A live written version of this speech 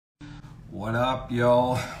What up,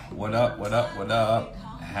 y'all? What up, what up, what up?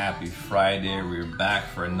 Happy Friday. We're back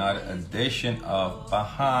for another edition of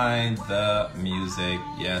Behind the Music.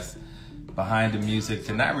 Yes, Behind the Music.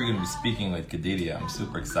 Tonight we're going to be speaking with Kadidia. I'm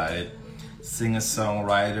super excited.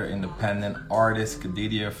 Singer-songwriter, independent artist,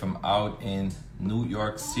 Kadidia from out in New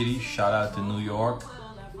York City. Shout out to New York.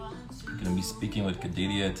 We're going to be speaking with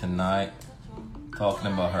Kadidia tonight, talking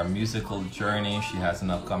about her musical journey. She has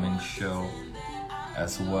an upcoming show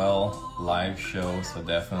as well, live show, so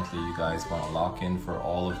definitely you guys want to lock in for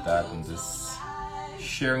all of that and just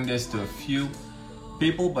sharing this to a few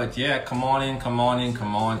people. But yeah, come on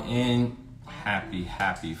in.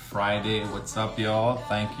 Happy Friday. What's up, y'all?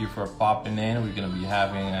 Thank you for popping in. We're gonna be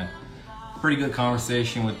having a pretty good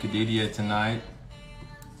conversation with Kadidia tonight.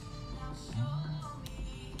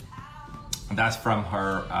 That's from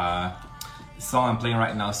her song I'm playing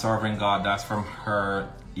right now, Serving God. That's from her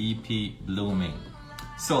EP Blooming.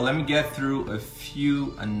 So let me get through a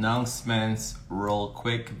few announcements real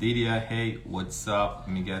quick. Kadidia, hey, what's up?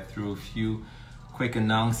 Let me get through a few quick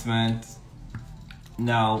announcements.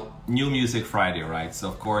 Now, New Music Friday, right? So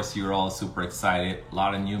of course you're all super excited. A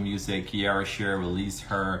lot of new music. Kiara Shear released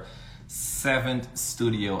her 7th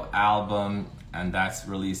studio album, and that's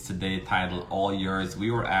released today, titled All Yours.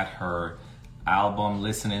 We were at her album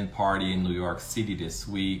listening party in New York City this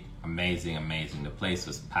week. Amazing. The place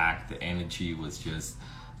was packed. The energy was just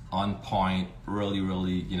on point. Really,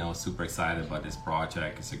 super excited about this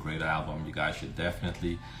project. It's a great album. You guys should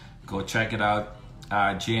definitely go check it out.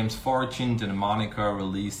 James Fortune to the Monica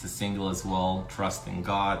released a single as well, Trust in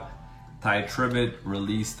God. Ty Tribbett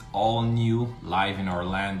released all new live in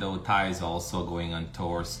Orlando. Ty is also going on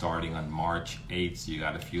tour starting on March 8th, so you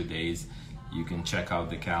got a few days. You can check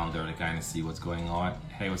out the calendar to kind of see what's going on.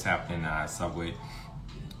 Hey, what's happening, Subway?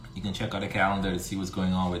 You can check out the calendar to see what's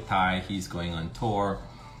going on with Ty. He's going on tour.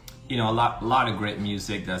 A lot of great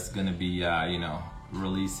music that's going to be,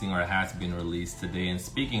 releasing or has been released today. And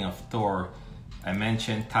speaking of tour, I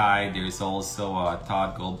mentioned Ty. There's also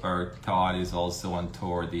Todd Goldberg. Todd is also on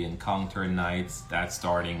tour, the Encounter Nights. That's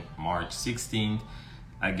starting March 16th.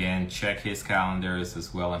 Again, check his calendars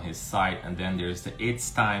as well on his site. And then there's the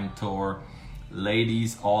It's Time Tour.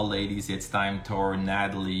 Ladies, all ladies, It's Time Tour.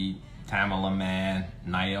 Natalie, Tamala Mann,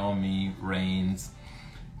 Naomi Reigns,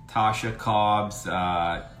 Tasha Cobbs,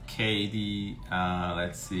 Katie,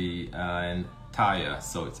 and Taya.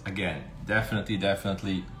 So it's, again,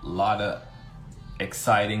 definitely a lot of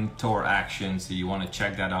exciting tour action. So you want to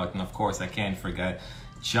check that out. And of course, I can't forget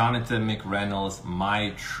Jonathan McReynolds' My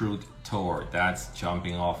Truth Tour. That's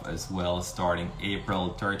jumping off as well, starting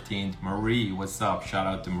April 13th. Marie, what's up? Shout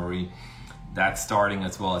out to Marie. That's starting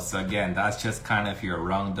as well. So again, that's just kind of your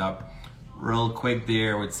roundup real quick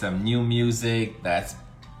there with some new music that's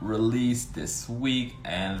released this week,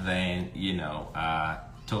 and then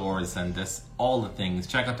tours and just all the things.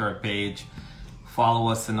 Check out our page,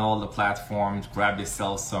 follow us on all the platforms, grab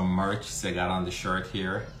yourself some merch. So I got on the shirt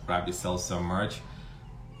here, grab yourself some merch.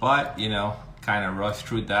 But kind of rush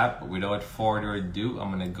through that, but without further ado, I'm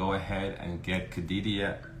gonna go ahead and get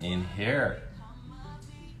Kadidia in here.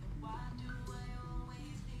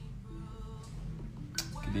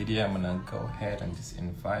 Kadidia, I'm gonna go ahead and just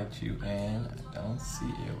invite you in. I don't see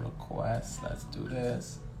a request. Let's do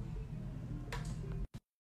this.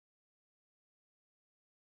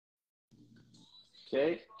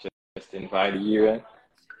 Okay, just invited you in.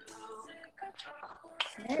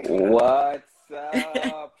 Hey. What's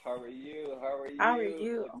up? How are you? How are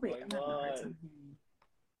you? What's Oh, wait, going on?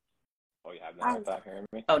 Oh, you have not back hearing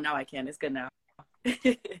me? Oh, now I can. It's good now.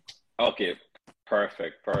 Okay,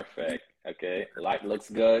 perfect. Okay, light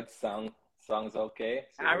looks good. Sounds okay.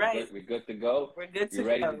 So all right, we're good to go. we're good to You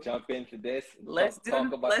ready go. to jump into this? Let's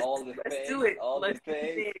talk about all the let's things. do it. All Let's the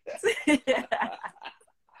things. do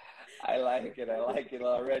I like it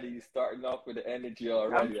already. You're starting off with the energy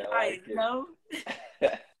already. I'm I like it. no?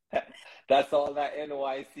 That's all that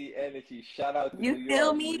NYC energy. Shout out to You New feel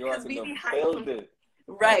York. me? New York in We the be hyping. building.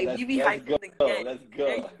 Right, Let's you be go. hyping the game. Let's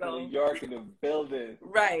There you go. go. New York in the building.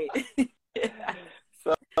 Right.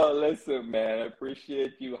 So listen, man, I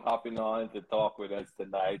appreciate you hopping on to talk with us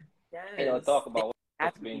tonight. Yes. Talk about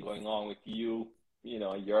what's been going on with you,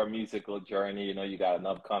 your musical journey. You got an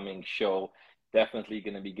upcoming show. Definitely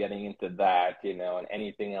going to be getting into that, and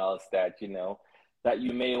anything else that, that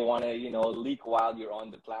you may want to, leak while you're on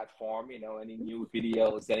the platform, any new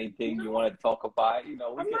videos, anything you want to talk about, we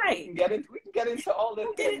can get into all the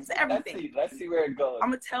Get things. into everything. Let's see where it goes.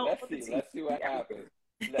 I'm gonna tell. Let's see what happens.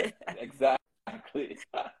 Exactly.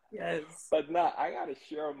 Yes. But now I gotta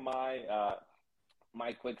share my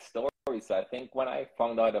my quick story. So I think when I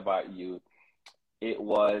found out about you, It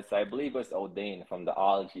was, I believe it was O'Dane from the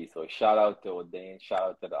Ology. So shout out to O'Dane, shout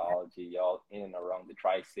out to the Ology. Y'all in and around the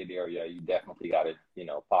Tri-City area, you definitely got to,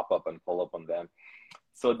 pop up and pull up on them.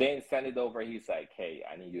 So Dane sent it over. He's like, hey,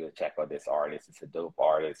 I need you to check out this artist. It's a dope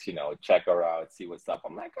artist, check her out, see what's up.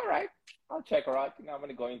 I'm like, all right, I'll check her out. I'm going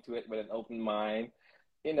to go into it with an open mind,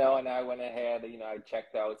 and I went ahead, I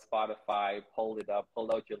checked out Spotify, pulled it up,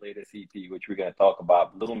 pulled out your latest EP, which we're going to talk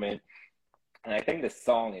about, Blooming. And I think the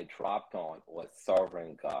song it dropped on was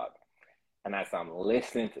Sovereign God. And as I'm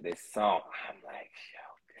listening to this song, I'm like,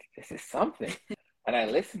 yo, this is something. And I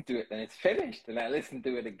listened to it and it's finished. And I listened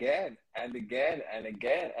to it again and again and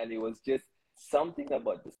again. And it was just something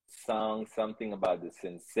about the song, something about the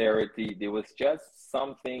sincerity. There was just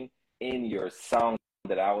something in your song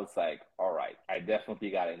that I was like, all right, I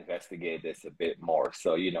definitely got to investigate this a bit more.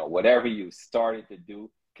 So, whatever you started to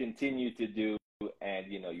do, continue to do.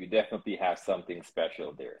 And, you definitely have something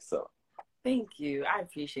special there. So thank you. I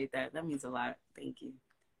appreciate that. That means a lot. Thank you.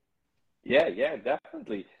 yeah,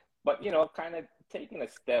 definitely. But, kind of taking a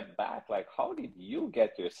step back, like, how did you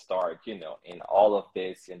get your start, in all of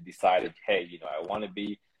this and decided, hey, I want to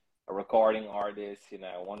be a recording artist,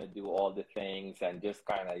 I want to do all the things and just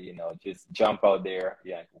kind of, just jump out there.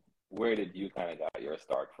 Yeah. Where did you kind of got your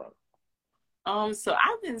start from? So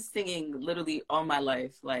I've been singing literally all my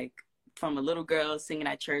life, like from a little girl singing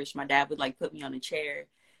at church. My dad would like put me on a chair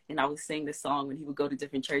and I would sing the song when he would go to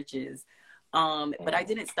different churches. But I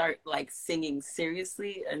didn't start like singing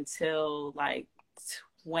seriously until like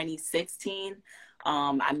 2016.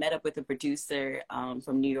 I met up with a producer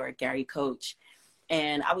from New York, Gary Coach.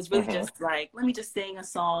 And I was really just like, let me just sing a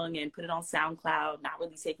song and put it on SoundCloud, not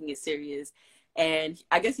really taking it serious. And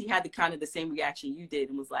I guess he had the same reaction you did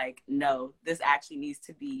and was like, no, this actually needs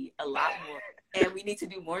to be a lot more. And we need to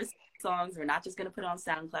do more songs. We're not just going to put it on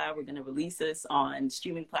SoundCloud. We're going to release this on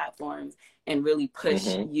streaming platforms and really push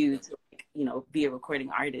you to, be a recording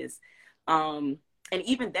artist. And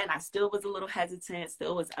even then I still was a little hesitant,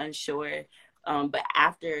 still was unsure. But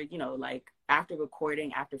after, after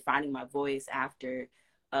recording, after finding my voice, after,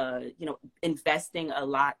 investing a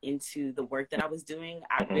lot into the work that I was doing,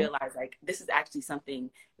 I realized like, this is actually something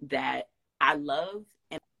that I love.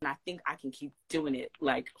 And I think I can keep doing it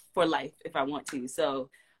like for life if I want to. So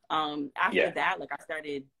after that, like I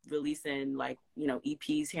started releasing like,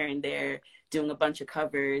 EPs here and there, doing a bunch of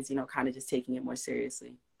covers, kind of just taking it more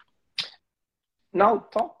seriously. Now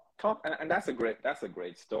talk, and that's a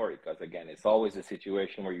great story, because again, it's always a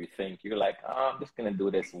situation where you think you're like, oh, I'm just gonna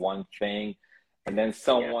do this one thing, and then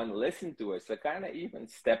someone listened to it. So kind of even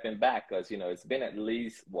stepping back, because it's been at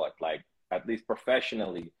least at least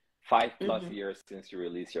professionally 5+ years since you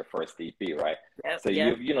released your first EP, right? So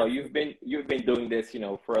you've been doing this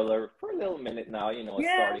for a little minute now,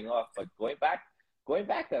 starting off, but going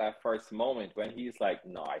back to that first moment when he's like,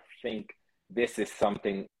 no, I think this is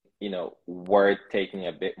something worth taking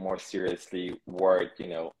a bit more seriously, worth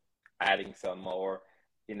adding some more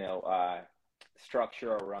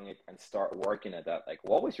structure around it and start working at that. Like,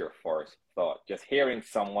 what was your first thought? Just hearing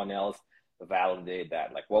someone else validate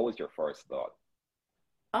that, like, what was your first thought?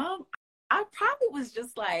 I probably was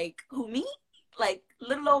just like, who, me? Like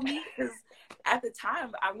little old me, because at the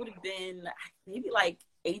time I would have been maybe like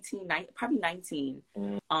 18, 19, probably 19.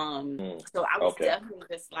 So I was definitely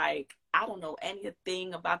just like, I don't know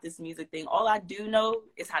anything about this music thing. All I do know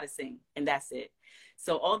is how to sing, and that's it.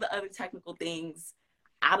 So all the other technical things,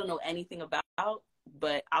 I don't know anything about,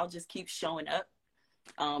 but I'll just keep showing up.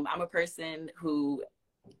 I'm a person who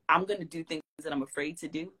I'm going to do things that I'm afraid to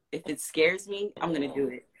do. If it scares me, I'm going to do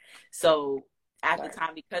it. So at the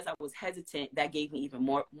time, because I was hesitant, that gave me even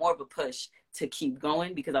more of a push to keep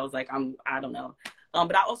going, because I was like, I don't know.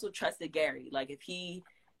 But I also trusted Gary. Like if he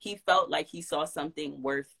felt like he saw something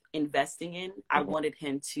worth investing in, I wanted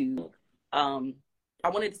him to, I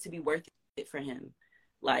wanted it to be worth it for him.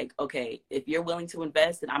 Like, okay, if you're willing to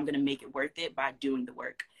invest, then I'm going to make it worth it by doing the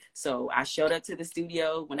work. So I showed up to the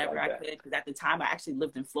studio whenever I could, because at the time I actually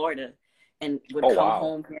lived in Florida and would come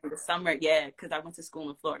home during the summer. Yeah, because I went to school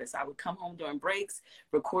in Florida. So I would come home during breaks,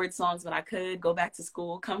 record songs when I could, go back to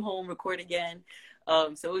school, come home, record again.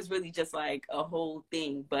 So it was really just like a whole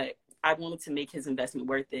thing. But I wanted to make his investment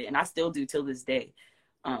worth it. And I still do till this day.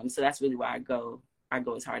 So that's really why I go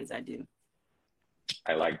as hard as I do.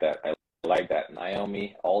 I like that. I like that.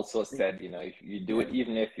 Naomi also said, if you do it,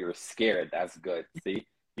 even if you're scared, that's good. See,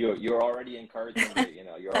 you're already encouraging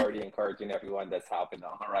you're already encouraging everyone that's hopping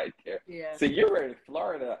on right there. Yeah. So you were in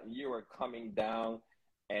Florida, you were coming down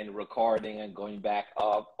and recording and going back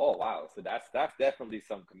up. Oh wow. So that's definitely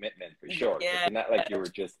some commitment for sure. Yeah. It's not like you were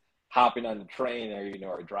just hopping on the train or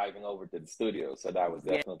or driving over to the studio. So that was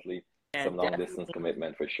definitely some long distance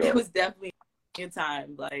commitment for It sure. was definitely a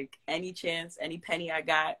time. Like any chance, any penny I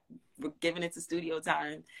got, we're giving it to studio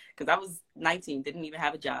time. Because I was 19, didn't even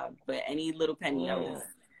have a job, but any little penny, I was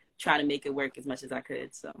trying to make it work as much as I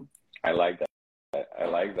could. So I like that. I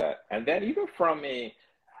like that. And then even from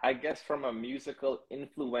I guess from a musical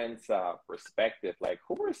influence perspective, like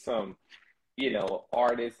who are some,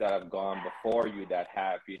 artists that have gone before you that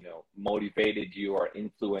have, motivated you or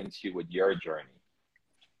influenced you with your journey?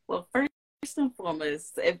 Well, first and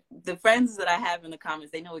foremost, if the friends that I have in the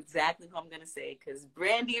comments, they know exactly who I'm gonna say, because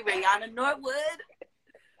Brandy Rihanna Norwood,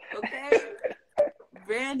 okay,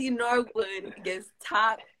 Brandy Norwood gets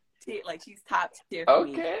top tier, like she's top tier for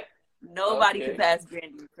me. Nobody can pass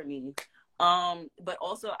Brandy for me. But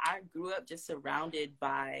also I grew up just surrounded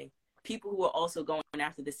by people who are also going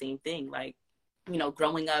after the same thing, like,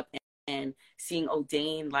 growing up and seeing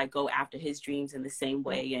O'Dane like go after his dreams in the same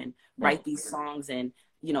way and write these songs and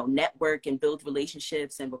network and build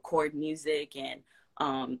relationships and record music, and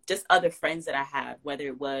just other friends that I have, whether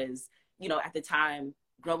it was at the time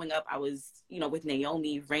growing up, I was with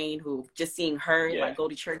Naomi Rain, who just seeing her like go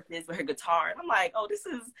to churches with her guitar, and I'm like, oh, this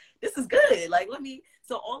is good, like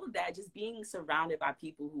so all of that, just being surrounded by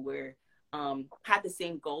people who were had the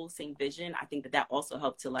same goals, same vision, I think that also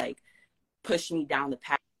helped to like push me down the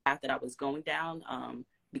path that I was going down,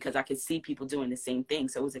 because I could see people doing the same thing.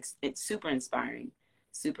 So it's super inspiring.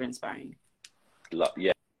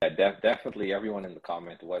 Yeah, definitely. Everyone in the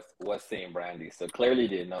comment was saying Brandy, so clearly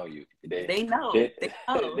they know you. They know.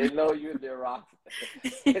 They know you. They rock.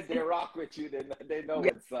 They rock with you. They know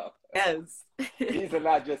what's up. Yes. These are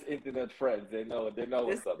not just internet friends. They know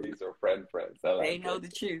what's up. These are friends. They know the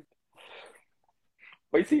truth.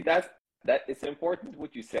 But you see, that it's important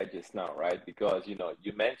what you said just now, right? Because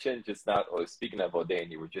you mentioned just now, or speaking of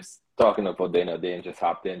O'Dane, you were just talking about O'Dane just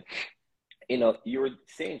hopped in. You were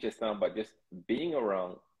saying just now about just being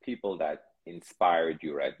around people that inspired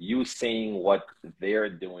you, right? You seeing what they're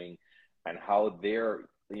doing and how they're,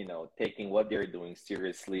 taking what they're doing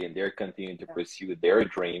seriously, and they're continuing to pursue their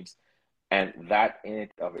dreams. And that in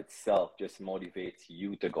it of itself just motivates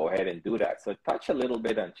you to go ahead and do that. So touch a little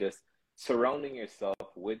bit on just surrounding yourself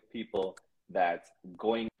with people that's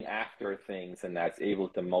going after things and that's able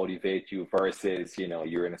to motivate you versus,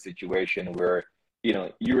 you're in a situation where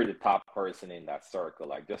you're the top person in that circle.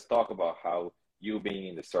 Like, just talk about how you being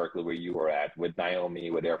in the circle where you were at with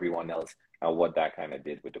Naomi, with everyone else, and what that kind of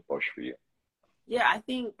did with the push for you. Yeah, I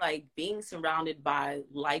think like being surrounded by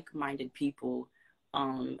like-minded people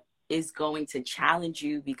is going to challenge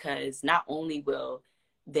you, because not only will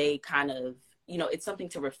they kind of, it's something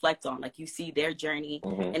to reflect on. Like, you see their journey,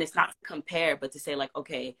 and it's not to compare, but to say like,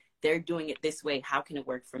 okay, they're doing it this way. How can it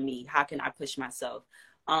work for me? How can I push myself?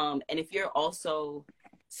 And if you're also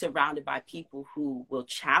surrounded by people who will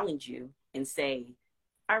challenge you and say,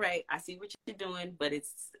 all right, I see what you're doing, but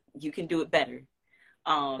you can do it better.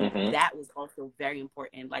 That was also very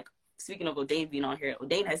important. Like, speaking of O'Dane being on here,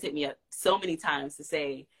 O'Dane has hit me up so many times to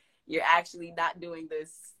say, you're actually not doing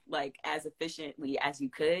this like as efficiently as you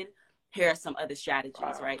could. Here are some other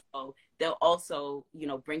strategies, right? So they'll also,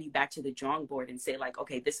 bring you back to the drawing board and say like,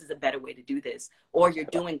 okay, this is a better way to do this, or you're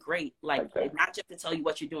doing great. Like, not just to tell you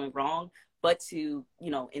what you're doing wrong, but to,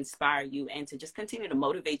 inspire you and to just continue to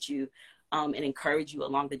motivate you and encourage you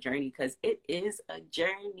along the journey, because it is a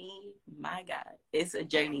journey. My God, it's a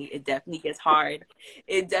journey. It definitely gets hard.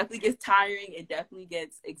 It definitely gets tiring. It definitely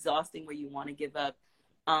gets exhausting where you want to give up.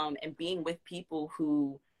 And being with people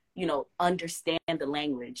who, understand the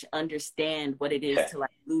language, understand what it is to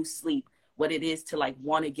like lose sleep, what it is to like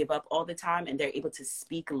want to give up all the time, and they're able to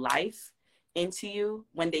speak life into you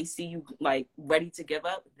when they see you like ready to give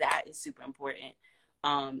up, that is super important.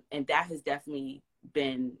 And that has definitely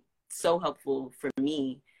been so helpful for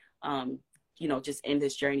me, just in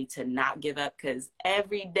this journey to not give up, because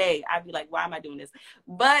every day I'd be like, why am I doing this?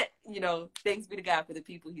 But, thanks be to God for the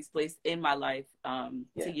people he's placed in my life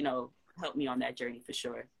to, help me on that journey for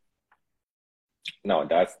sure. No,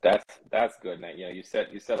 that's good. Now, you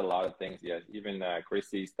said a lot of things. Yeah, even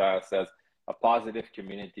Chrissy Style says a positive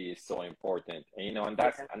community is so important, and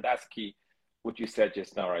that's key. What you said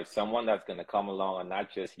just now, right? Someone that's going to come along and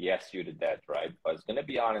not just yes you to death, right? But it's going to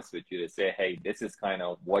be honest with you to say, hey, this is kind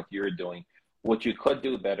of what you're doing, what you could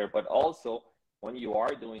do better, but also when you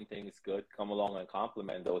are doing things good, come along and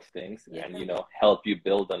compliment those things and help you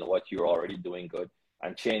build on what you're already doing good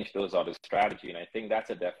and change those other strategy. And I think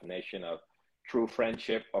that's a definition of true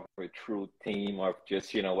friendship, of a true team, of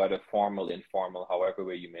just, whether formal, informal, however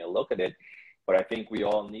way you may look at it. But I think we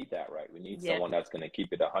all need that, right? We need someone that's going to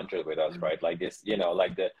keep it 100 with us, right? Like this,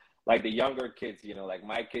 like like the younger kids, you know, like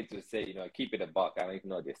my kids would say, you know, keep it a buck. I don't even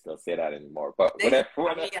know if they still say that anymore, but whatever.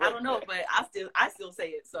 I mean, I don't know, but I still say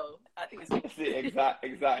it, so I think it's See,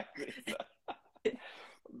 exactly. but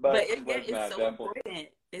But it's man, so definitely. important.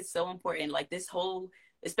 It's so important. Like this whole,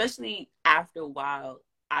 especially after a while,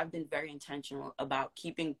 I've been very intentional about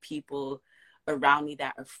keeping people around me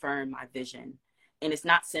that affirm my vision. And it's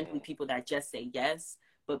not simply Mm, people that just say yes,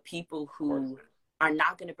 but people of course. who are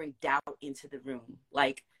not going to bring doubt into the room.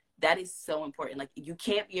 Like that is so important. Like you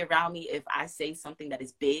can't be around me if I say something that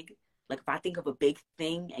is big. Like if I think of a big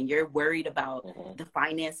thing and you're worried about Hmm. the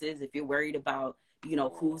finances, if you're worried about, you know,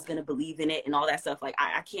 who's going to believe in it and all that stuff, like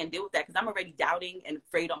I can't deal with that because I'm already doubting and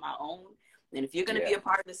afraid on my own. And if you're going to be Yeah. a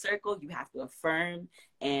part of the circle, you have to affirm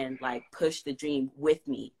and like push the dream with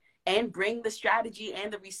me and bring the strategy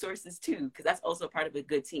and the resources too, because that's also part of a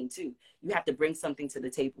good team too. You have to bring something to the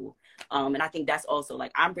table. And I think that's also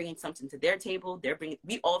like I'm bringing something to their table. They're bringing,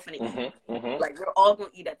 we all finna eat. Hmm. Hmm. Like we're all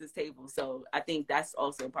gonna eat at this table. So I think that's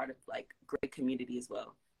also part of like great community as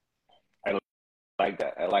well. I like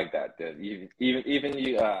that. I like that. Even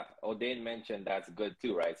you, O'Dane mentioned that's good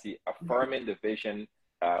too, right? See, Mhm. affirming the vision,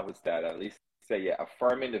 what's that? At least say, yeah,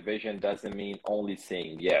 affirming the vision doesn't mean only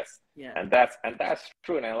saying yes, Yeah. and that's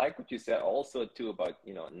true. And I like what you said also too about,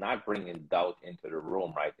 you know, not bringing doubt into the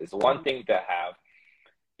room, right? It's one Mhm. thing to have,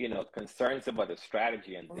 you know, concerns about the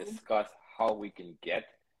strategy and Mhm. discuss how we can get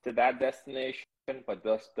to that destination, but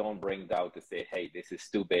just don't bring doubt to say, hey, this is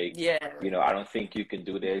too big. Yeah. You know, I don't think you can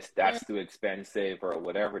do this. That's too expensive, or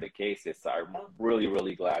whatever the case is. So I'm really,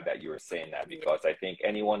 really glad that you were saying that, Yeah. because I think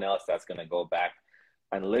anyone else that's going to go back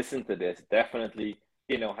and listen to this definitely,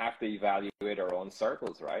 you know, have to evaluate our own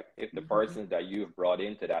circles, right? If the Mhm. person that you've brought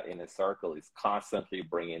into that inner circle is constantly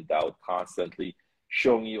bringing doubt, constantly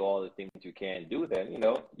showing you all the things you can't do, then, you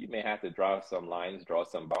know, you may have to draw some lines, draw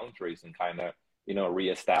some boundaries, and kind of, you know,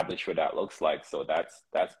 reestablish what that looks like. So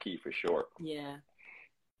that's key for sure. Yeah.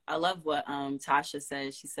 I love what Tasha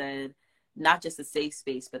said. She said, not just a safe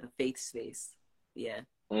space, but a faith space. Yeah.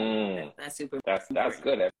 Mm, That's super that's important.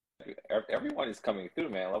 good. Everyone is coming through,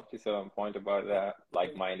 man. I love what you said on point about that.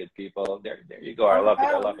 Like-minded people. There you go. I Oh love it.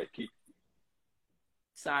 I no. love it. Keep.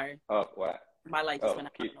 Sorry. Oh, what? My light just Oh, went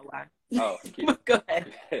out. I keep. don't know why. Oh, keep. Go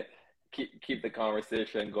ahead. Keep the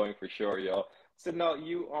conversation going for sure, yo. So now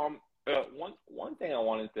you one thing I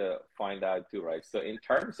wanted to find out too, right? So in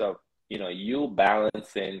terms of, you know, you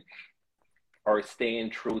balancing or staying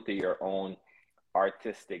true to your own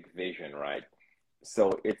artistic vision, right?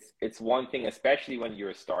 So it's one thing, especially when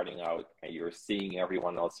you're starting out and you're seeing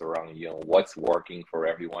everyone else around you and what's working for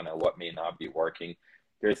everyone and what may not be working.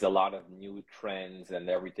 There's a lot of new trends and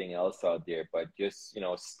everything else out there, but just, you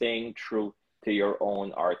know, staying true to your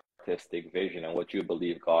own artistic vision and what you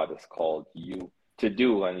believe God has called you to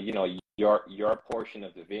do, and, you know, your portion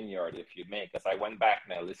of the vineyard, if you may. Because I went back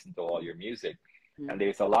and I listened to all your music, and Mhm.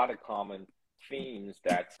 there's a lot of common themes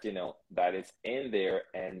that's, you know, that is in there,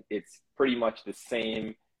 and it's pretty much the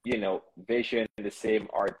same, you know, vision, the same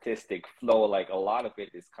artistic flow. Like a lot of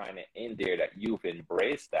it is kind of in there that you've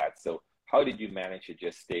embraced that. So how did you manage to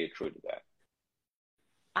just stay true to that?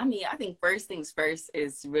 I mean, I think first things first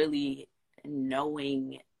is really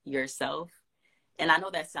knowing yourself. And I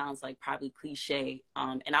know that sounds like probably cliche.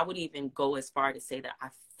 And I would even go as far to say that I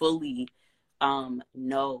fully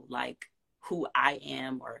know like who I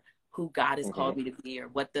am or who God has Mm-hmm. called me to be or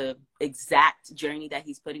what the exact journey that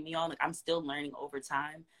he's putting me on. Like I'm still learning over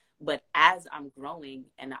time. But as I'm growing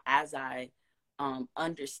and as I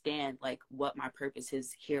understand like what my purpose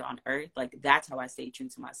is here on earth, like that's how I stay true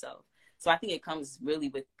to myself. So I think it comes really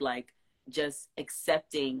with like just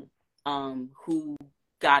accepting who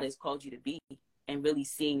God has called you to be and really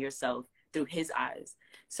seeing yourself through his eyes.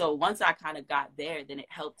 So once I kind of got there, then it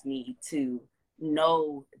helped me to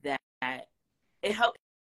know that it helped,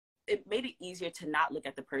 it made it easier to not look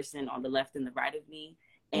at the person on the left and the right of me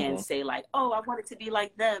and Mm-hmm. say like, oh, I wanted to be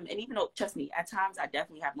like them. And even though, trust me, at times I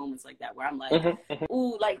definitely have moments like that where I'm like, Mm-hmm.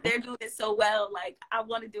 ooh, like they're doing it so well. Like I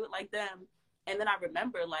want to do it like them. And then I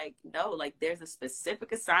remember like, no, like there's a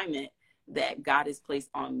specific assignment that God has placed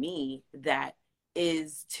on me that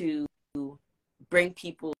is to bring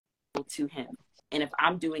people to him. And if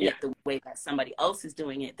I'm doing Yeah, it the way that somebody else is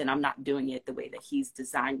doing it, then I'm not doing it the way that he's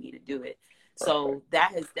designed me to do it. perfect. So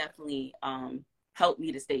that has definitely helped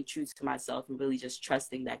me to stay true to myself and really just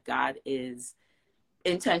trusting that God is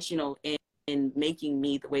intentional in making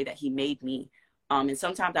me the way that he made me. And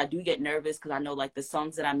sometimes I do get nervous because I know like the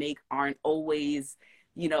songs that I make aren't always,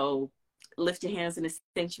 you know, lift your hands in the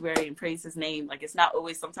sanctuary and praise his name. Like it's not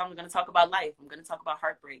always, sometimes I'm going to talk about life. I'm going to talk about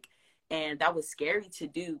heartbreak. And that was scary to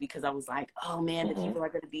do because I was like, oh man, the Mm-hmm. people are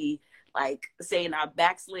going to be like saying I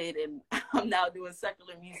backslid and I'm now doing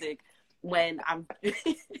secular music when I'm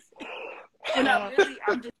when I'm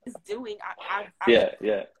just doing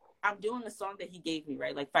I'm doing a song that he gave me,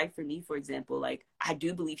 right? Like Fight for Me, for example. Like I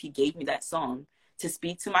do believe he gave me that song to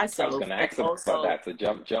speak to I was myself, gonna and ask about also that. So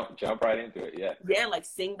jump right into it. Yeah. yeah, like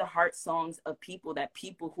sing the heart songs of people that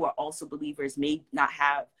people who are also believers may not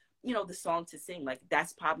have, you know, the song to sing. Like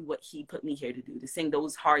that's probably what he put me here to do, to sing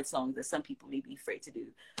those hard songs that some people may be afraid to do.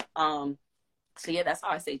 So yeah, that's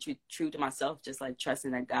how I say true to myself, just like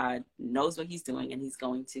trusting that God knows what he's doing and he's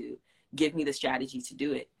going to give me the strategy to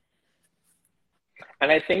do it.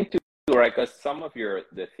 And I think too, right, because some of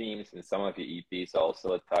the themes in some of your EPs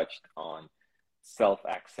also touched on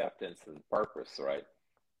self-acceptance and purpose, right?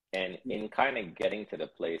 And in kind of getting to the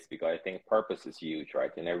place, because I think purpose is huge,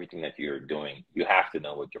 right? In everything that you're doing, you have to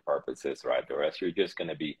know what your purpose is, right? Or else you're just going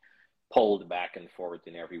to be pulled back and forth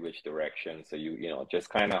in every which direction. So you know, just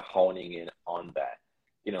kind of honing in on that.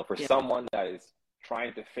 You know, for Yeah. someone that is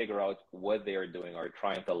trying to figure out what they're doing or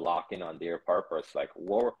trying to lock in on their purpose, like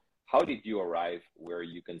how did you arrive where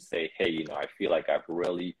you can say, hey, you know, I feel like I've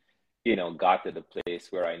really, you know, got to the place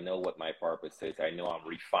where I know what my purpose is. I know I'm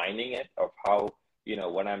refining it of how, you know,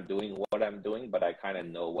 what I'm doing, but I kind of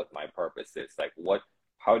know what my purpose is. Like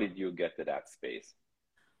how did you get to that space?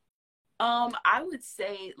 I would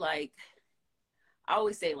say like, I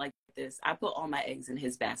always say it like this, I put all my eggs in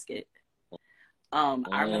his basket. I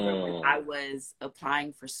remember when I was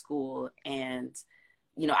applying for school and,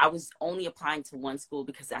 you know, I was only applying to one school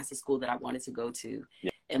because that's the school that I wanted to go to.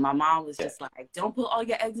 Yeah. And my mom was just like, don't put all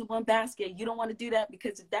your eggs in one basket. You don't want to do that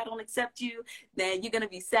because if that don't accept you, then you're going to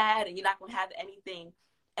be sad and you're not going to have anything.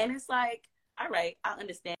 And it's like, all right, I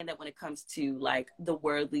understand that when it comes to like the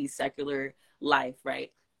worldly secular life,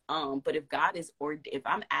 right? But if God is, or if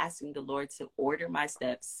I'm asking the Lord to order my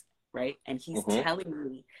steps, right? And he's telling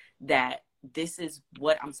me that this is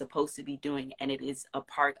what I'm supposed to be doing. And it is a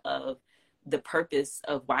part of the purpose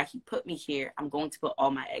of why he put me here. I'm going to put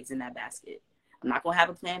all my eggs in that basket. I'm not going to have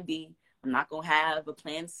a plan B. I'm not going to have a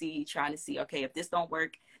plan C trying to see, okay, if this don't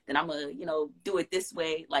work, then I'm going to, you know, do it this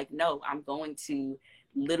way. Like, no, I'm going to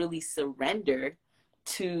literally surrender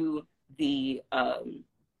to the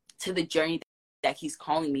journey that he's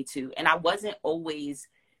calling me to. And I wasn't always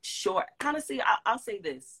sure. Honestly, I'll say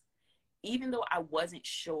this. Even though I wasn't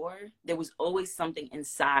sure, there was always something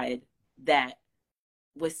inside that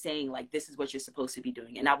was saying like, this is what you're supposed to be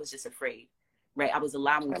doing. And I was just afraid, right? I was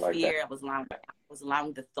allowing fear. I was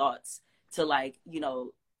allowing the thoughts to like, you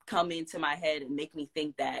know, come into my head and make me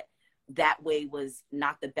think that that way was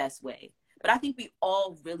not the best way. But I think we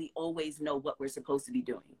all really always know what we're supposed to be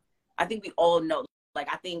doing. I think we all know. Like,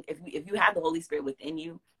 I think if you have the Holy Spirit within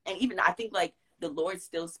you, and even I think like the Lord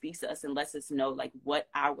still speaks to us and lets us know like what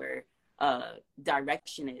our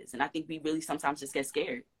direction is. And I think we really sometimes just get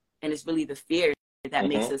scared, and it's really the fear that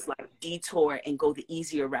makes us like detour and go the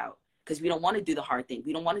easier route, because we don't want to do the hard thing.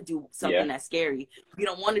 We don't want to do something that's scary. We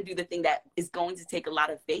don't want to do the thing that is going to take a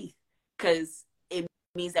lot of faith, because it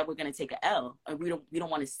means that we're going to take an L, and we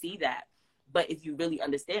don't want to see that. But if you really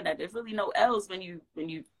understand that there's really no L's when you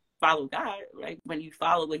follow God, right? When you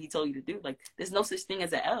follow what he told you to do, like there's no such thing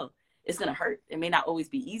as an L. It's going to hurt. It may not always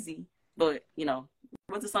be easy, but you know,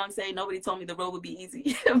 what's the song say? Nobody told me the road would be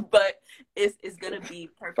easy, but it's going to be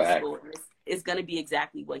purposeful. It's going to be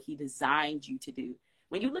exactly what he designed you to do.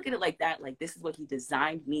 When you look at it like that, like this is what he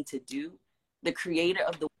designed me to do, the creator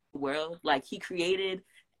of the world, like he created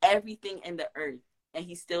everything in the earth, and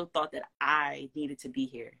he still thought that I needed to be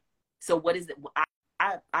here. So what is it?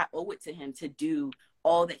 I owe it to him to do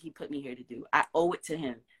all that he put me here to do. I owe it to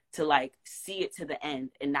him to like see it to the end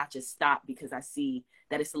and not just stop because I see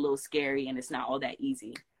that it's a little scary and it's not all that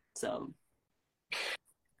easy. So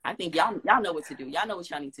I think y'all know what to do. Y'all know what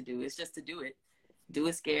y'all need to do. It's just to do it. Do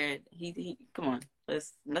it scared. He come on.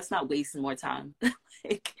 Let's not waste more time.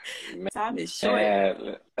 Like, time is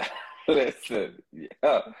short. Listen,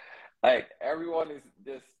 yeah. Like everyone is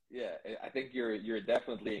just I think you're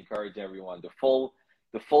definitely encouraging everyone. The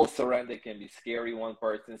full surrender can be scary, one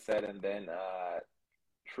person said, and then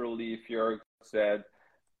truly Fjord said,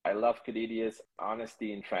 I love Kadidia's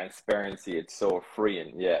honesty and transparency. It's so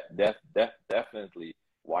freeing. Yeah, definitely.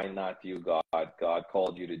 Why not you, God? God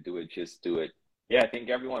called you to do it. Just do it. Yeah, I think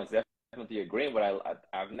everyone's definitely agreeing, but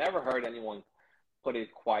I've never heard anyone put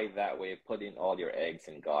it quite that way, putting all your eggs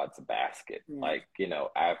in God's basket. Like, you know,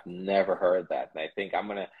 I've never heard that. And I think I'm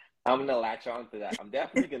gonna latch on to that. I'm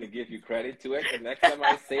definitely gonna give you credit to it. The next time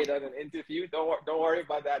I say that in an interview, don't worry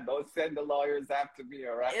about that. Don't send the lawyers after me,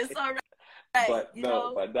 all right? It's all right. but you no,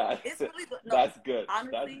 know, but that's it's really good. No, that's good. That's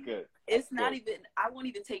honestly, good. That's it's not good. even, I won't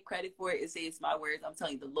even take credit for it and say it's my words. I'm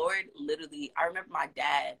telling you, the Lord literally, I remember my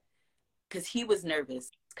dad, because he was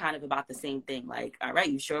nervous kind of about the same thing. Like, all right,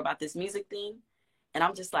 you sure about this music thing? And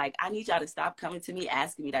I'm just like, I need y'all to stop coming to me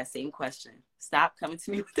asking me that same question. Stop coming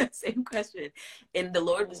to me with that same question. And the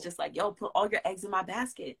Lord was just like, yo, put all your eggs in my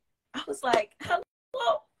basket. I was like, hello.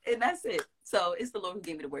 And that's it. So it's the Lord who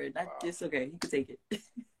gave me the word. It's okay. You can take it.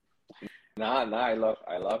 Nah, nah, I love it.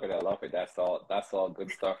 I love it. That's all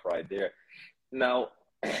good stuff right there. Now,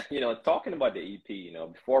 talking about the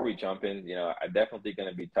EP, before we jump in, I'm definitely going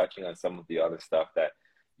to be touching on some of the other stuff that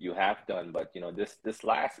you have done. But, this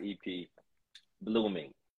last EP,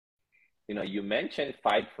 Blooming, you mentioned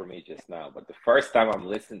Fight For Me just now, but the first time I'm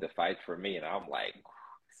listening to Fight For Me, and I'm like,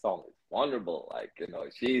 this song is wonderful. Like,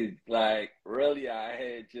 she's like really out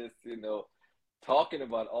here just, talking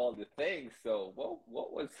about all the things. So what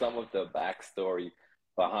was some of the backstory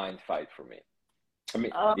behind Fight For Me? I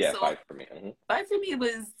mean, yeah, So Fight For Me. Mm-hmm. Fight For Me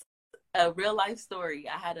was a real life story.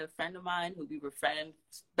 I had a friend of mine who we were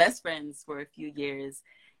best friends for a few years.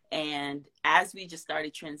 And as we just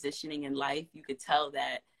started transitioning in life, you could tell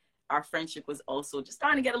that our friendship was also just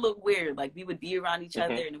starting to get a little weird. Like we would be around each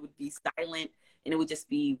other and it would be silent and it would just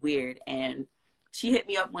be weird. And she hit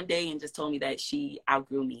me up one day and just told me that she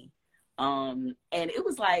outgrew me. And it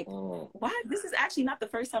was like, why? This is actually not the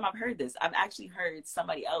first time I've heard this. I've actually heard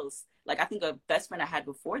somebody else, like I think a best friend I had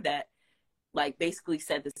before that, like basically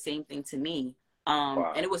said the same thing to me.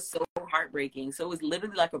 Wow. And it was so heartbreaking. So it was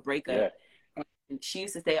literally like a breakup. Yeah. And she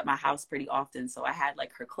used to stay at my house pretty often. So I had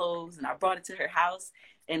like her clothes and I brought it to her house.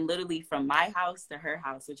 And literally from my house to her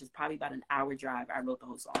house, which is probably about an hour drive, I wrote the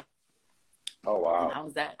whole song. Oh, wow. And I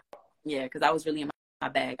was that. Yeah, because I was really in my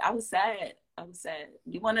bag. I was sad.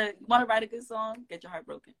 You wanna write a good song? Get your heart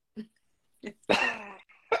broken.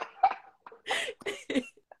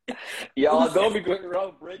 Y'all don't be going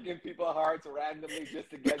around breaking people's hearts randomly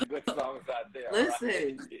just to get good songs out there.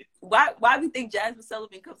 Listen, right? why we think Jasmine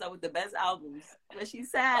Sullivan comes out with the best albums when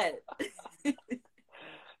she's sad?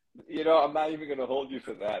 I'm not even gonna hold you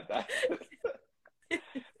to that.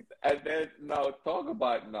 And then now talk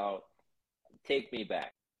about Take Me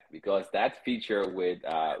Back, because that feature with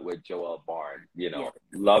Joel Barn,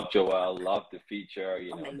 love Joel, love the feature,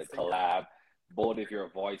 Amazing. The collab, both of your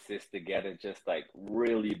voices together just like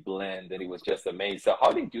really blend, and it was just amazing. So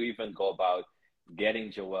how did you even go about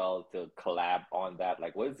getting Joel to collab on that?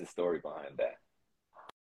 Like, what is the story behind that?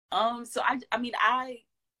 So I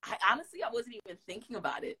honestly, I wasn't even thinking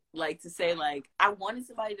about it, like to say like I wanted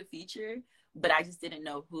somebody to feature, but I just didn't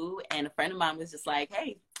know who. And a friend of mine was just like,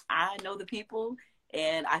 hey, I know the people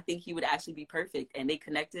and I think he would actually be perfect. And they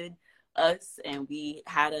connected us and we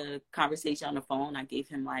had a conversation on the phone. I gave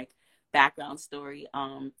him like background story.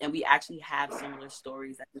 And we actually have similar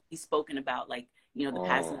stories that he's spoken about, like, the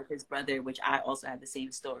passing of his brother, which I also had the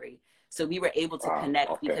same story. So we were able to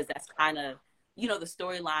connect because that's kind of, the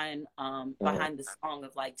storyline behind the song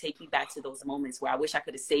of like, take me back to those moments where I wish I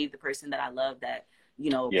could have saved the person that I love that,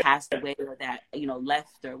 passed away or that,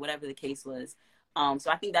 left or whatever the case was.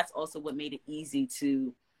 So I think that's also what made it easy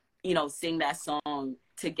to, sing that song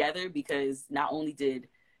together, because not only did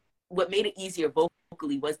what made it easier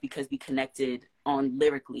vocally was because we connected on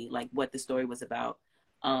lyrically, like what the story was about.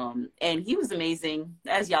 And he was amazing,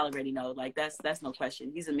 as y'all already know, like that's no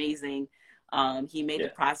question. He's amazing. He made the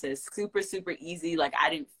process super, super easy. Like I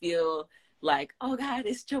didn't feel like, oh God,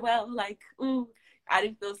 it's Joel. Like, ooh, I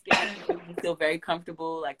didn't feel scared. I feel very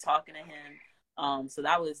comfortable, like talking to him. So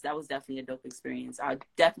that was definitely a dope experience. I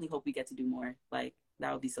definitely hope we get to do more. Like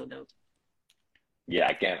that would be so dope. Yeah,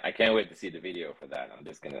 I can't wait to see the video for that. I'm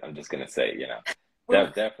just gonna say,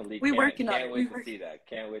 definitely can't wait to see that.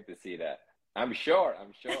 Can't wait to see that. I'm sure,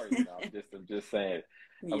 I'm just saying.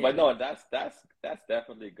 Yeah. But no, that's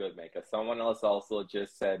definitely good, man. Because someone else also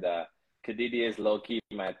just said Kadidia is low key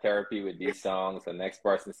my therapy with these songs. The next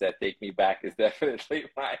person said Take Me Back is definitely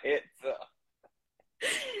my hit. So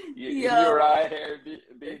you're right here,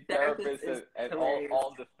 being therapist and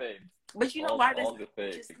all the things. But why that's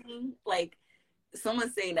interesting? Like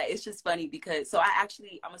someone's saying that, it's just funny because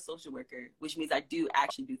I'm a social worker, which means I do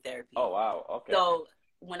actually do therapy. Oh wow, okay. So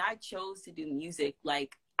when I chose to do music,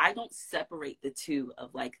 like I don't separate the two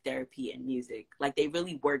of like therapy and music. Like they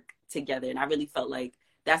really work together, and I really felt like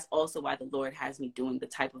that's also why the Lord has me doing the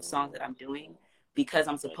type of songs that I'm doing, because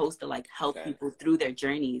I'm supposed to like help people through their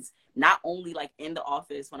journeys, not only like in the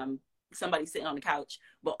office when somebody sitting on the couch,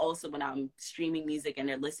 but also when I'm streaming music and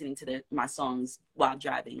they're listening to my songs while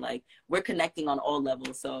driving. Like we're connecting on all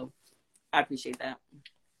levels. So I appreciate that.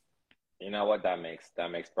 You know what? That makes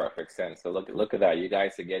perfect sense. So look at that. You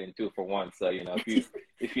guys are getting 2 for 1. So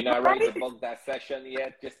if you're not ready to book that session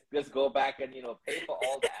yet, just go back and pay for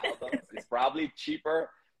all the albums. It's probably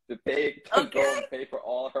cheaper to go and pay for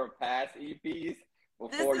all her past EPs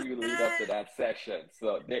before you lead up to that session.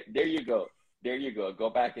 So there you go. There you go.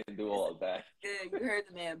 Go back and do all that. Good. You heard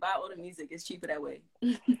the man. Buy all the music. It's cheaper that way.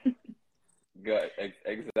 Good.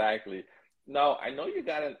 Exactly. Now, I know you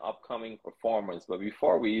got an upcoming performance, but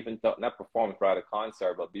before we even talk, not performance, rather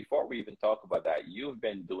concert, but before we even talk about that, you've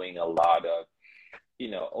been doing a lot of,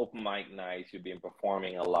 open mic nights. You've been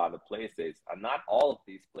performing a lot of places, and not all of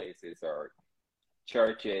these places are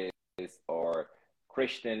churches or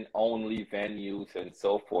Christian only venues and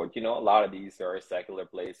so forth. A lot of these are secular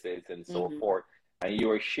places and so forth. And you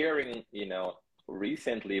were sharing,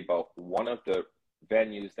 recently about one of the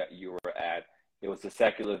venues that you were at. It was a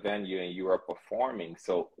secular venue and you were performing.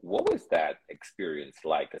 So what was that experience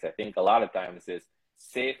like? Because I think a lot of times it's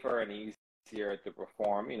safer and easier to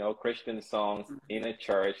perform, Christian songs in a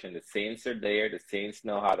church, and the saints are there. The saints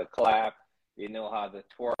know how to clap. They know how to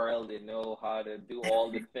twirl. They know how to do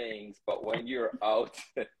all the things. But when you're out,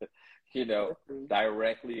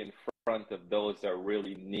 directly in front of those that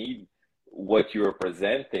really need what you're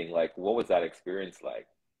presenting, like, what was that experience like?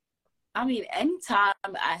 I mean, anytime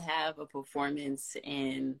I have a performance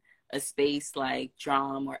in a space like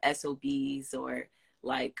Drum or SOBs or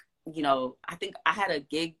like, I think I had a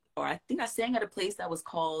gig, or I think I sang at a place that was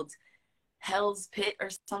called Hell's Pit or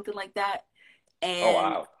something like that. And oh,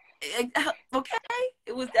 wow.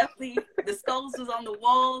 It was definitely, the skulls was on the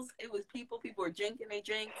walls. It was people were drinking their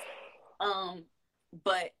drinks.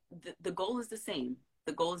 But the goal is the same.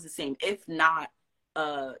 The goal is the same. If not,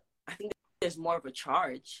 I think there's more of a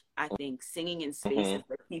charge. I think singing in spaces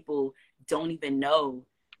where people don't even know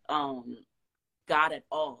God at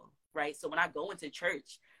all, right? So when I go into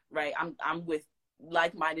church, right, I'm with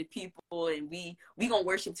like-minded people, and we gonna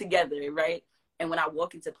worship together, right? And when I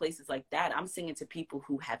walk into places like that, I'm singing to people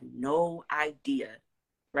who have no idea,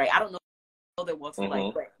 right? I don't know their walks of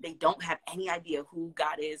life, but they don't have any idea who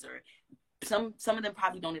God is, or some of them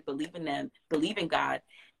probably don't even believe in God.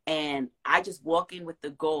 And I just walk in with the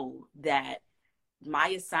goal that my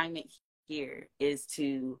assignment here is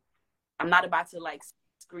I'm not about to like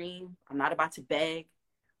scream. I'm not about to beg.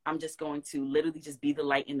 I'm just going to literally just be the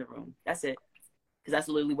light in the room. That's it. Because that's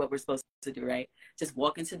literally what we're supposed to do, right? Just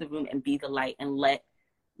walk into the room and be the light, and let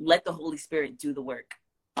the Holy Spirit do the work.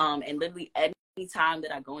 And literally any time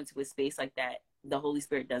that I go into a space like that, the Holy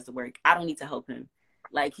Spirit does the work. I don't need to help him.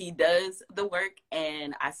 Like, he does the work,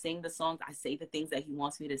 and I sing the songs. I say the things that he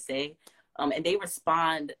wants me to say. And they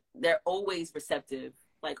respond. They're always receptive,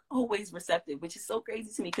 like always receptive, which is so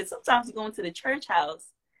crazy to me. Because sometimes you go into the church house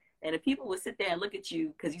and the people will sit there and look at you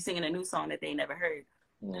because you're singing a new song that they never heard.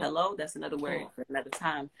 Hello, that's another word for another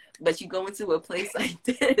time. But you go into a place like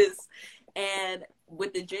this, and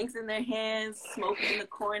with the drinks in their hands, smoking in the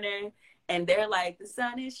corner, and they're like, the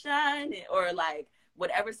sun is shining, or like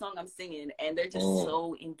whatever song I'm singing, and they're just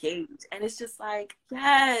so engaged. And it's just like,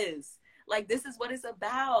 yes, like, this is what it's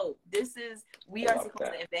about. We are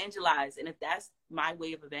supposed to evangelize. And if that's my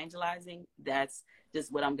way of evangelizing, that's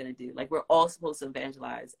just what I'm going to do. Like, we're all supposed to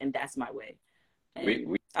evangelize, and that's my way.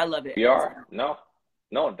 And I love it. We are.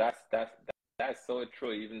 No, that's so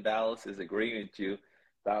true. Even Dallas is agreeing with you.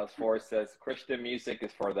 Dallas Ford says Christian music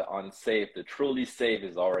is for the unsafe. The truly safe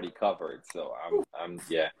is already covered. So I'm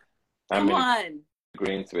in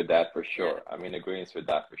agreement with that for sure. Yeah. I'm in agreement with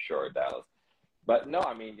that for sure, Dallas. But no,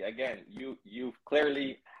 I mean, again, you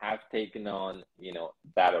clearly have taken on,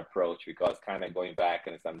 that approach, because kind of going back,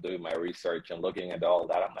 and as I'm doing my research and looking at all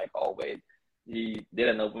that, I'm like, oh wait, he did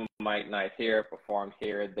an open mic night here, performed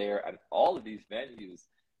here, there, and all of these venues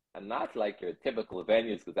are not like your typical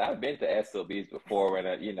venues. Because I've been to SOBs before when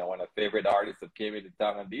when a favorite artist have came into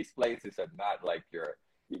town, and these places are not like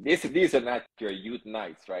these are not your youth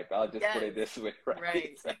nights, right? I'll just put it this way,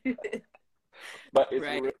 right? But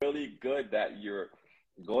it's really good that you're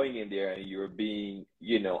going in there and you're being,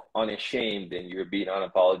 unashamed, and you're being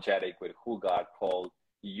unapologetic with who God called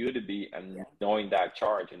you to be, and knowing that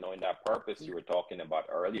charge and knowing that purpose you were talking about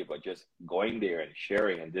earlier, but just going there and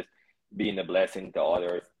sharing and just being a blessing to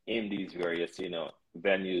others in these various,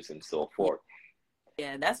 venues and so forth.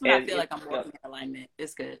 Yeah, that's when I feel like I'm walking in alignment.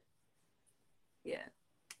 It's good. Yeah.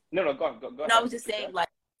 No, go ahead. No, I was just saying, like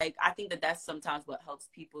I think that's sometimes what helps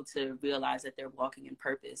people to realize that they're walking in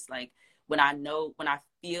purpose. Like, when I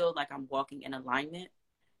feel like I'm walking in alignment,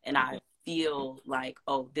 and I feel like,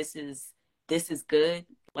 oh, this is good.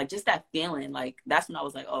 Like, just that feeling, like, that's when I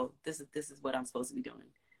was like, oh, this is what I'm supposed to be doing.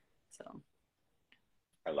 So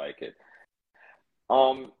I like it.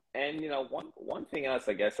 And one thing else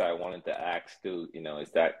I guess I wanted to ask too,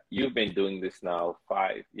 is that you've been doing this now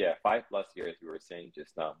 5+ years you were saying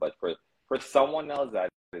just now, but for someone else that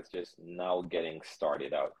is just now getting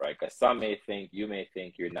started out, right? Because you may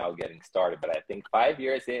think you're now getting started, but I think 5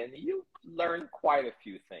 years in, you learned quite a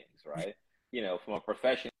few things, right? From a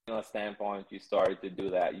professional standpoint, you started to do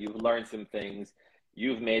that. You've learned some things,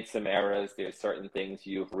 you've made some errors, there's certain things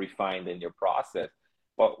you've refined in your process.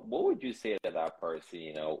 But what would you say to that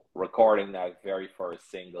person, recording that very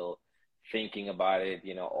first single, thinking about it,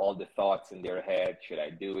 all the thoughts in their head, should I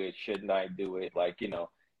do it? Shouldn't I do it? Like,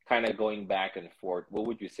 kind of going back and forth. What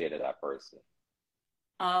would you say to that person?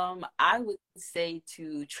 I would say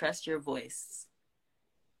to trust your voice.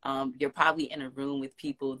 You're probably in a room with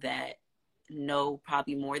people that know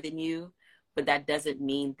probably more than you, but that doesn't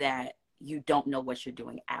mean that you don't know what you're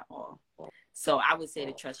doing at all. So I would say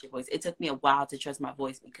to trust your voice. It took me a while to trust my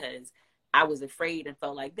voice because I was afraid and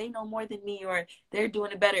felt like they know more than me or they're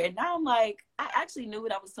doing it better. And now I'm like, I actually knew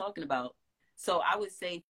what I was talking about. So I would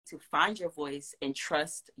say to find your voice and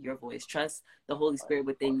trust your voice. Trust the Holy Spirit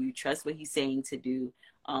within you. Trust what he's saying to do.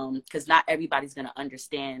 Because not everybody's going to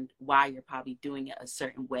understand why you're probably doing it a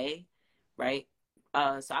certain way, right?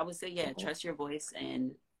 So I would say, yeah, trust your voice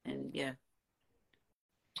and yeah.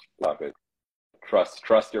 Love it.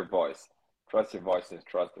 Trust your voice. Trust your voice and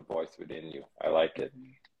trust the voice within you. I like it.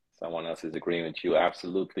 Someone else is agreeing with you.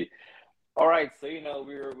 Absolutely. All right. So, we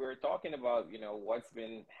were talking about, what's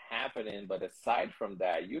been happening. But aside from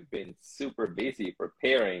that, you've been super busy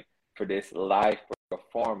preparing for this live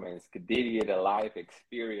performance. Kadidia, the live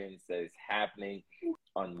experience that is happening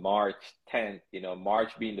on March 10th.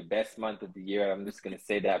 March being the best month of the year. I'm just going to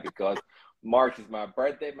say that because March is my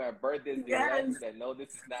birthday. My birthday is the 11th. I know this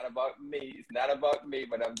is not about me. It's not about me,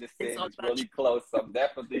 but I'm just saying it's really close. So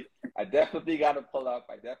I definitely got to pull up.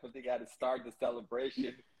 I definitely got to start the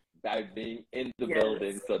celebration by being in the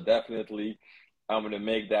building. So definitely I'm going to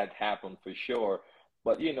make that happen for sure.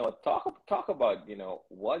 But, talk about,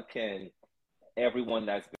 what can everyone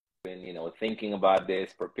that's been, thinking about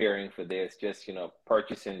this, preparing for this, just,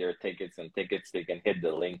 purchasing their tickets, and tickets, they can hit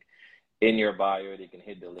the link in your bio. They can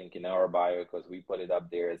hit the link in our bio because we put it up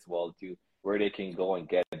there as well too, where they can go and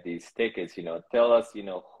get these tickets. Tell us,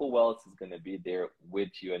 who else is going to be there with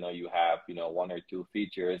you. I know you have, one or two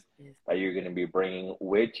features that you're going to be bringing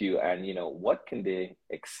with you, and, what can they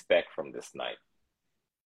expect from this night?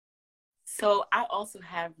 So I also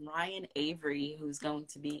have Ryan Avery, who's going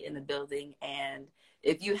to be in the building. And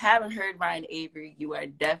if you haven't heard Ryan Avery, you are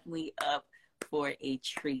definitely up for a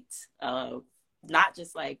treat. Not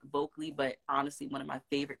just like vocally, but honestly, one of my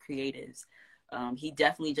favorite creatives. He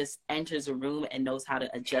definitely just enters a room and knows how to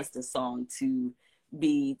adjust a song to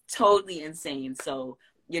be totally insane. So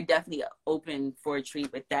you're definitely open for a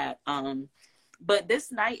treat with that. But this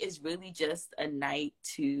night is really just a night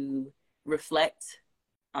to reflect.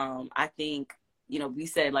 I think, we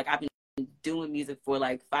said, like, I've been doing music for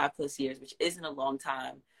like 5+ years, which isn't a long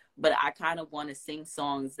time, but I kind of want to sing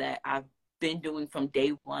songs that I've been doing from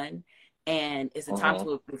day one. And it's a time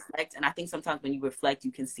to reflect. And I think sometimes when you reflect,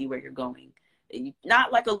 you can see where you're going.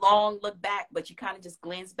 Not like a long look back, but you kind of just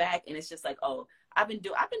glance back and it's just like, oh, I've been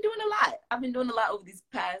doing a lot. I've been doing a lot over these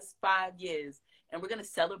past 5 years. And we're going to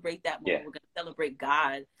celebrate that moment. We're going to celebrate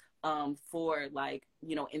God for, like,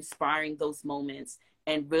 inspiring those moments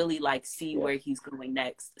and really like see where he's going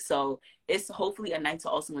next. So it's hopefully a night to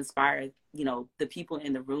also inspire, the people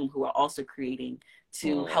in the room who are also creating,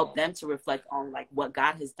 to help them to reflect on like what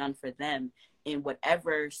God has done for them in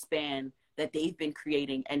whatever span that they've been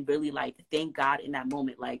creating, and really like thank God in that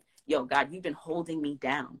moment. Like, yo, God, you've been holding me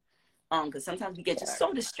down. Because sometimes we get just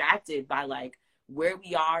so distracted by like where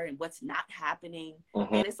we are and what's not happening.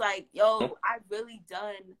 And it's like, yo, I've really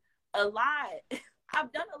done a lot.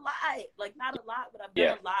 I've done a lot, like not a lot, but I've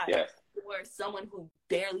done a lot for someone who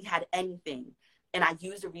barely had anything. And I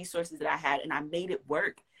used the resources that I had and I made it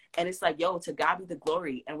work. And it's like, yo, to God be the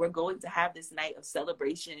glory. And we're going to have this night of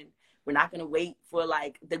celebration. We're not going to wait for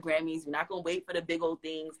like the Grammys. We're not going to wait for the big old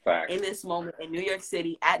things. In this moment in New York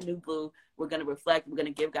City at New Blue, we're going to reflect. We're going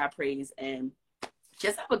to give God praise and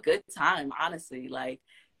just have a good time. Honestly, like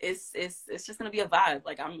it's just going to be a vibe.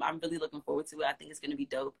 Like I'm really looking forward to it. I think it's going to be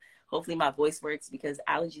dope. Hopefully my voice works because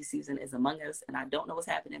allergy season is among us and I don't know what's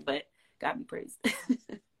happening, but God be praised.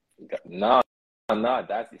 No,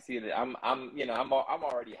 that's, you see, I'm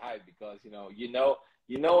already hyped because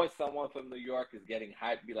when someone from New York is getting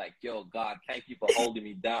hyped, be like, yo, God, thank you for holding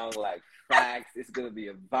me down. Like, facts, it's gonna be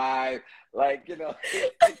a vibe. Like,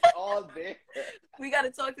 it's all there. We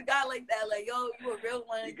gotta talk to God like that. Like, yo, you a real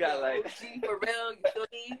one. You got like OG for real. You feel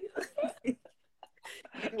me?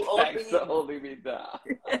 You owe Thanks me. for holding me down.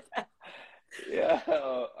 Yeah.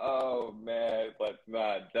 Oh man, but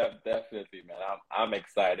man, definitely, man. I'm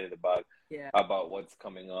excited Yeah. about what's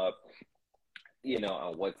coming up,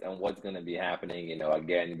 and what's gonna be happening.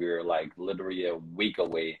 Again, we're like literally a week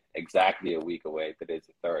away, exactly a week away. Today's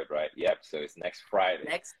the third, right? Yep. So it's next Friday.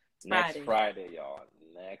 Next Next Friday. Friday, y'all.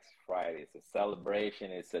 Next Friday. It's a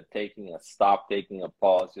celebration. It's a taking a stop, taking a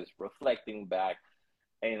pause, just reflecting back.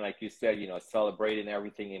 And like you said, celebrating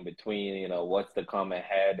everything in between, what's to come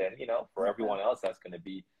ahead. And, for everyone else that's going to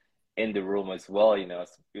be in the room as well,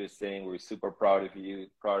 as you're saying, we're super proud of you,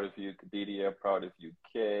 Kadidia, proud of you,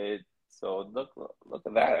 kid. So look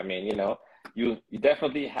at that. I mean, you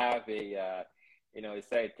definitely have they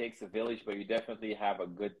say it takes a village, but you definitely have a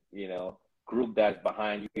good, group that's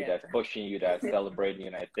behind you, that's pushing you, that's celebrating you.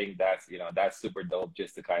 And I think that's super dope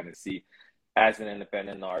just to kind of see as an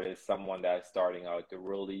independent artist, someone that's starting out to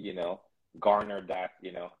really, garner that,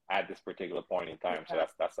 at this particular point in time. So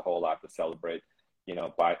that's a whole lot to celebrate,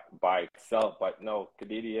 by itself. But no,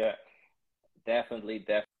 Kadidia,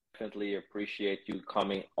 definitely appreciate you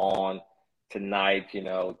coming on tonight,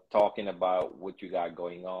 talking about what you got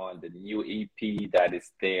going on, the new EP that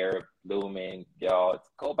is there, blooming. Y'all,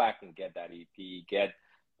 go back and get that EP, get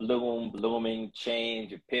blooming,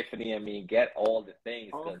 change, epiphany. I mean, get all the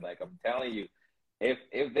things, because like I'm telling you, if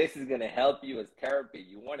this is gonna help you as therapy,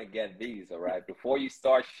 you want to get these, all right, before you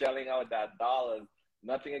start shelling out that dollars.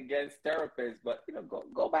 Nothing against therapists, but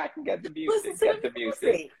go back and get the music. Get the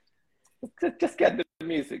music. Just get the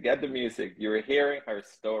music. Get the music. You're hearing her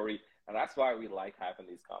story, and that's why we like having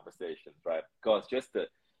these conversations, right? Because just to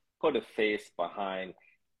put a face behind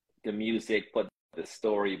the music, put the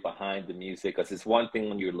story behind the music, because it's one thing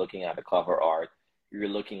when you're looking at the cover art, you're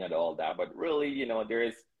looking at all that, but really, there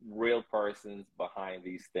is real persons behind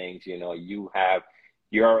these things. You have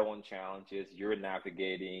your own challenges, you're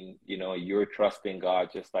navigating, you're trusting God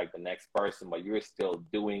just like the next person, but you're still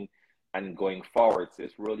doing and going forward. So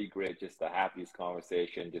it's really great just to have these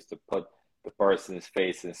conversations, just to put the person's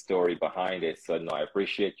face and story behind it. So no, I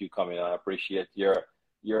appreciate you coming on. I appreciate your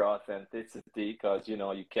authenticity, because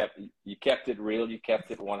you kept it real, you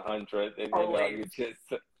kept it 100, and always. you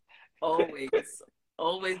just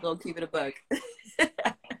always gonna keep it a buck.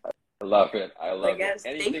 I love it. I love it.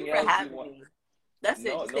 Anything thank you for having me. That's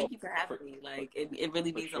it. Just thank you for having me. Like it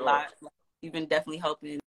really means a lot. Like, you've been definitely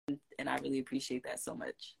helping, and I really appreciate that so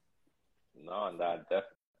much. No, that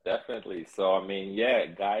definitely. So I mean, yeah,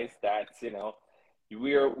 guys, that's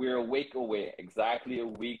we're a week away, exactly a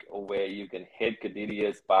week away. You can hit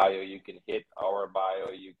Kadidia's bio, you can hit our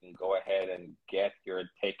bio, you can go ahead and get your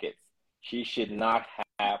tickets. She should not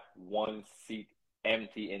have one seat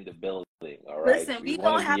empty in the building. All right. Listen, we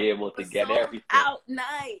want to be able to get everything out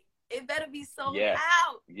night. It better be sold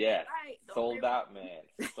out. Yes. Right. Sold out,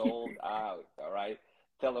 man. Sold out. All right.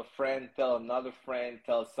 Tell a friend, tell another friend,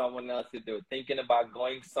 tell someone else if they're thinking about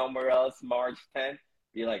going somewhere else March 10th.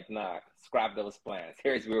 Be like, nah, scrap those plans.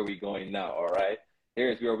 Here's where we're going now, all right?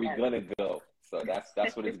 Here's where we're gonna go. So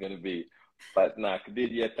that's what it's gonna be. But nah,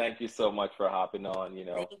 Kadidia, thank you so much for hopping on.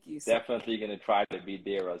 Thank you. Definitely gonna try to be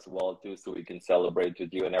there as well too, so we can celebrate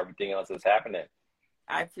with you and everything else that's happening.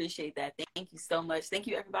 I appreciate that. Thank you so much. Thank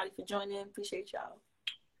you everybody for joining. Appreciate y'all.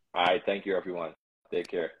 All right, thank you everyone. Take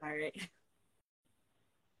care. All right.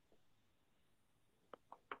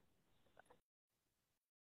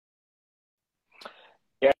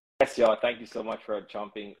 Yes, y'all. Thank you so much for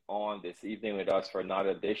jumping on this evening with us for another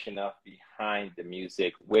edition of Behind the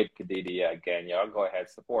Music with Kadidia. Again, y'all go ahead,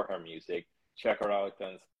 support her music. Check her out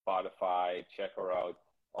on Spotify. Check her out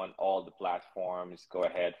on all the platforms. Go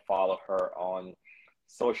ahead, follow her on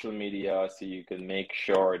social media so you can make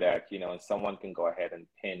sure that, someone can go ahead and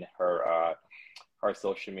pin her her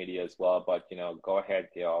social media as well. But, go ahead,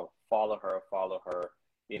 follow her.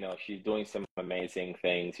 She's doing some amazing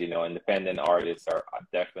things. Independent artists are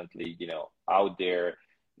definitely, out there.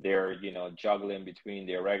 They're, juggling between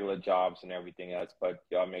their regular jobs and everything else. But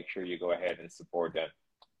y'all make sure you go ahead and support them.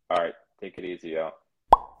 All right. Take it easy, y'all.